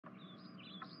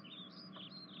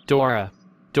Dora!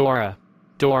 Dora!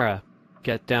 Dora!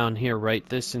 Get down here right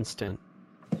this instant.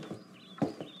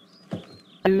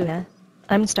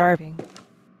 I'm starving.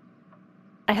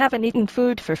 I haven't eaten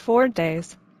food for 4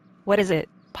 days. What is it,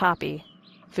 Papi?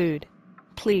 Food.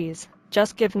 Please,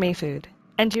 just give me food,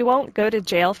 and you won't go to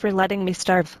jail for letting me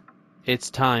starve.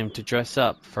 It's time to dress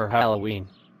up for Halloween.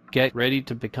 Get ready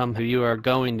to become who you are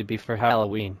going to be for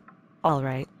Halloween. All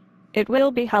right. It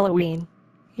will be Halloween.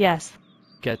 Yes.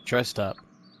 Get dressed up.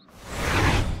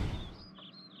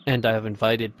 And I have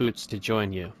invited Boots to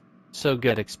join you. So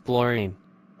get exploring.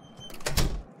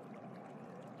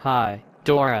 Hi,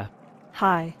 Dora.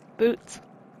 Hi, Boots.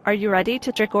 Are you ready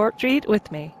to trick or treat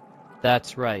with me?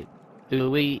 That's right.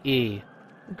 Ooh-ee.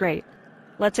 Great.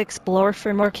 Let's explore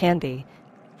for more candy.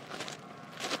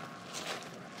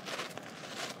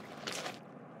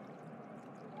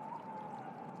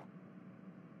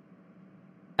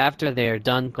 After they are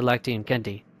done collecting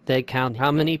candy, they count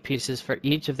how many pieces for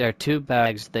each of their 2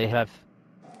 bags they have.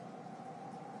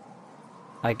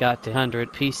 I got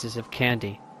 200 pieces of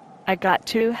candy. I got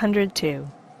 202.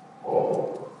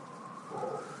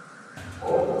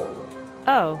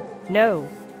 Oh, no.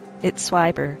 It's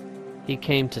Swiper. He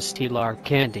came to steal our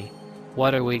candy.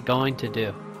 What are we going to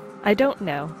do? I don't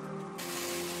know.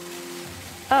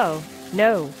 Oh,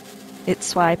 no.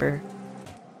 It's Swiper.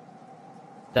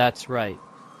 That's right.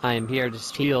 I am here to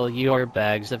steal your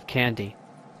bags of candy.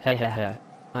 Hehehe.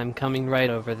 I'm coming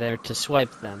right over there to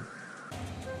swipe them.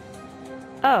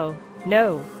 Oh,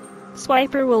 no.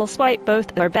 Swiper will swipe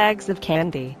both our bags of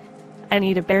candy. I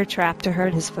need a bear trap to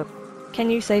hurt his foot.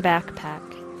 Can you say backpack?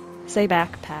 Say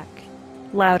backpack.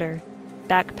 Louder.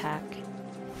 Backpack.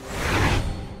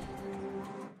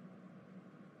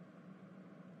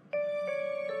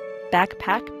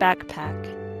 Backpack,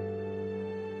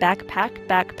 backpack. Backpack,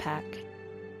 backpack.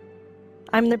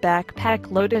 I'm the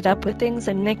backpack loaded up with things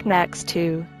and knickknacks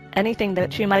too. Anything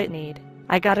that you might need,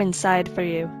 I got inside for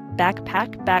you.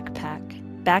 Backpack,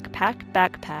 backpack. Backpack,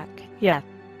 backpack. Yeah.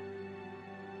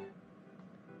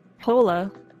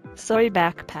 Hola. Soy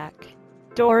backpack.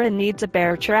 Dora needs a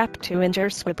bear trap to injure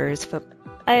Swipper's foot.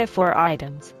 I have 4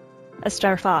 items. A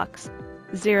star fox.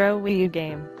 0 Wii U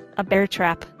game. A bear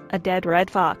trap. A dead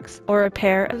red fox. Or a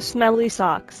pair of smelly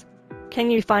socks. Can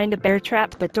you find a bear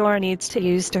trap that Dora needs to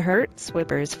use to hurt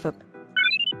Swipper's foot?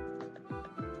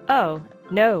 Oh,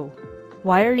 no.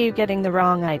 Why are you getting the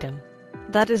wrong item?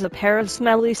 That is a pair of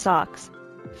smelly socks.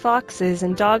 Foxes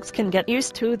and dogs can get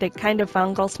used to that kind of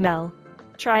fungal smell.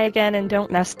 Try again and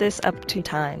don't mess this up 2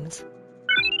 times.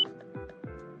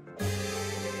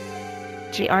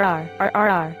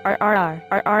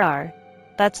 GRR.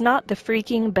 That's not the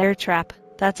freaking bear trap,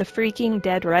 that's a freaking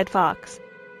dead red fox.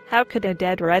 How could a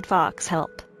dead red fox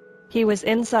help? He was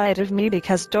inside of me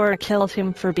because Dora killed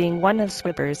him for being one of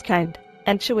Swipper's kind,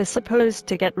 and she was supposed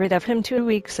to get rid of him 2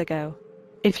 weeks ago.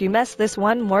 If you mess this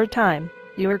one more time,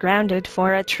 you are grounded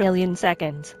for 1 trillion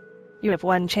seconds. You have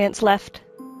 1 chance left.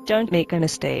 Don't make a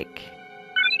mistake.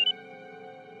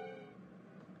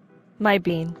 My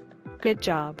bean. Good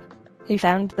job. He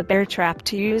found the bear trap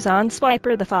to use on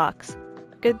Swiper the fox.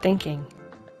 Good thinking.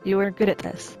 You are good at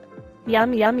this.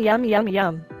 Yum yum yum yum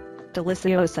yum.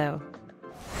 Delicioso.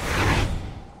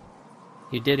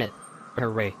 You did it.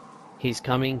 Hooray. He's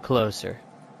coming closer.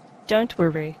 Don't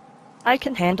worry. I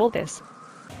can handle this.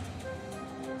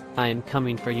 I am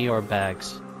coming for your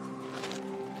bags.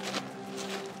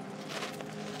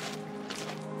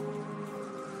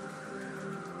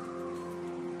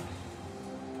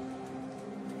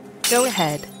 Go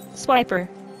ahead, Swiper.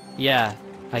 Yeah,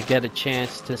 I get a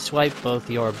chance to swipe both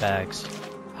your bags.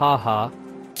 Haha.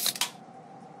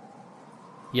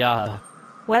 Yeah.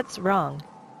 What's wrong?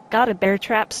 Got a bear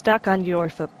trap stuck on your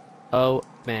foot. Oh,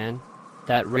 man.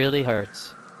 That really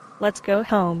hurts. Let's go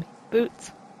home,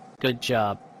 Boots. Good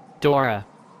job, Dora.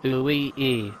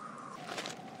 Ooh-ee.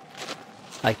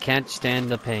 I can't stand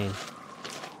the pain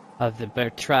of the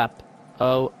bear trap.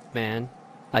 Oh, man.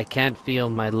 I can't feel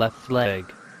my left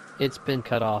leg. It's been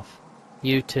cut off.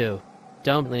 You too.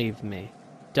 Don't leave me.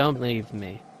 Don't leave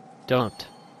me. Don't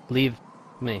leave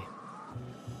me.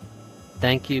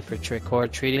 Thank you for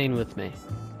trick-or-treating with me.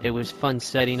 It was fun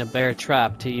setting a bear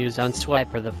trap to use on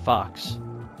Swiper the fox.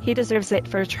 He deserves it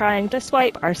for trying to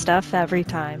swipe our stuff every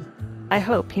time. I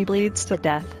hope he bleeds to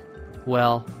death.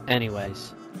 Well,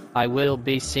 anyways, I will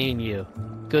be seeing you.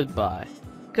 Goodbye.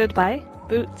 Goodbye,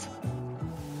 Boots.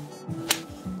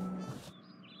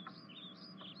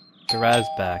 Dora's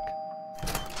back.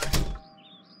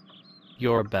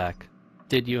 You're back.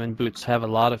 Did you and Boots have a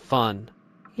lot of fun?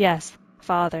 Yes,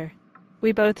 Father.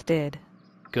 We both did.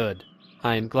 Good.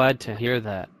 I am glad to hear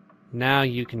that. Now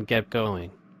you can get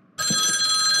going.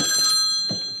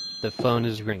 The phone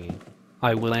is ringing.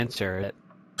 I will answer it.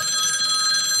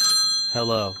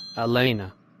 Hello,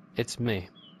 Elena. It's me.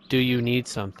 Do you need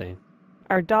something?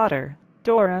 Our daughter,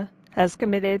 Dora, has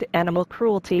committed animal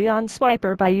cruelty on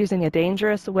Swiper by using a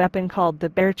dangerous weapon called the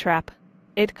bear trap.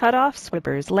 It cut off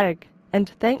Swiper's leg, and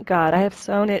thank God I have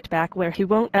sewn it back where he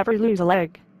won't ever lose a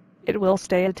leg. It will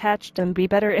stay attached and be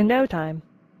better in no time.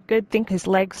 Good thing his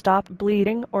leg stopped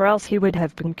bleeding, or else he would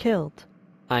have been killed.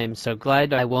 I am so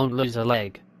glad I won't lose a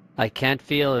leg. I can't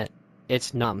feel it.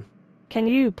 It's numb. Can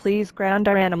you please ground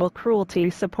our animal cruelty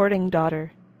supporting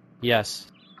daughter? Yes,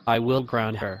 I will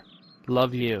ground her.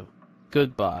 Love you.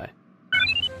 Goodbye.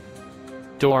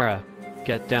 Dora,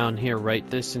 get down here right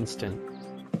this instant.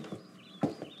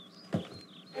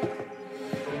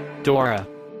 Dora,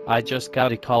 I just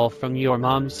got a call from your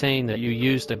mom saying that you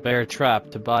used a bear trap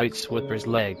to bite Swiper's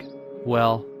leg.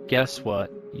 Well, guess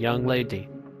what, young lady?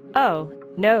 Oh,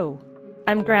 no.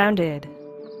 I'm grounded.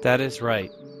 That is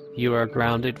right. You are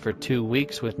grounded for 2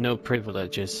 weeks with no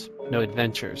privileges, no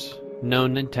adventures, no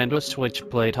Nintendo Switch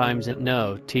playtimes, and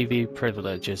no TV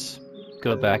privileges.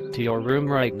 Go back to your room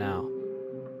right now.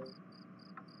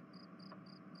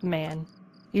 Man.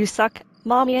 You suck,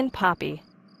 Mommy and Papi.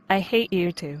 I hate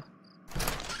you too.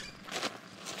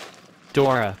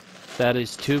 Dora, that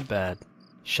is too bad.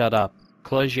 Shut up,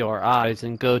 close your eyes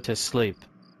and go to sleep.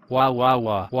 Wah wah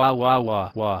wah wah wah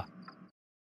wah wah.